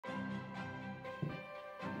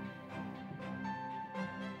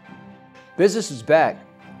Business is back,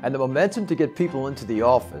 and the momentum to get people into the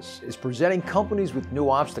office is presenting companies with new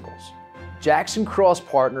obstacles. Jackson Cross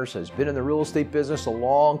Partners has been in the real estate business a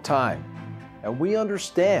long time, and we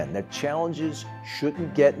understand that challenges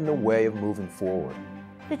shouldn't get in the way of moving forward.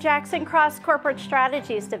 The Jackson Cross Corporate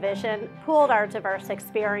Strategies Division pooled our diverse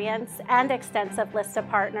experience and extensive list of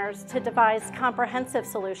partners to devise comprehensive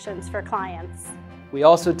solutions for clients. We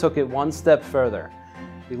also took it one step further.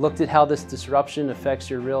 We looked at how this disruption affects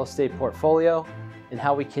your real estate portfolio and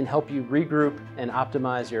how we can help you regroup and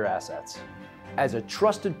optimize your assets. As a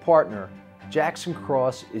trusted partner, Jackson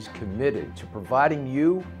Cross is committed to providing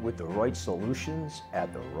you with the right solutions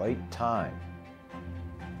at the right time.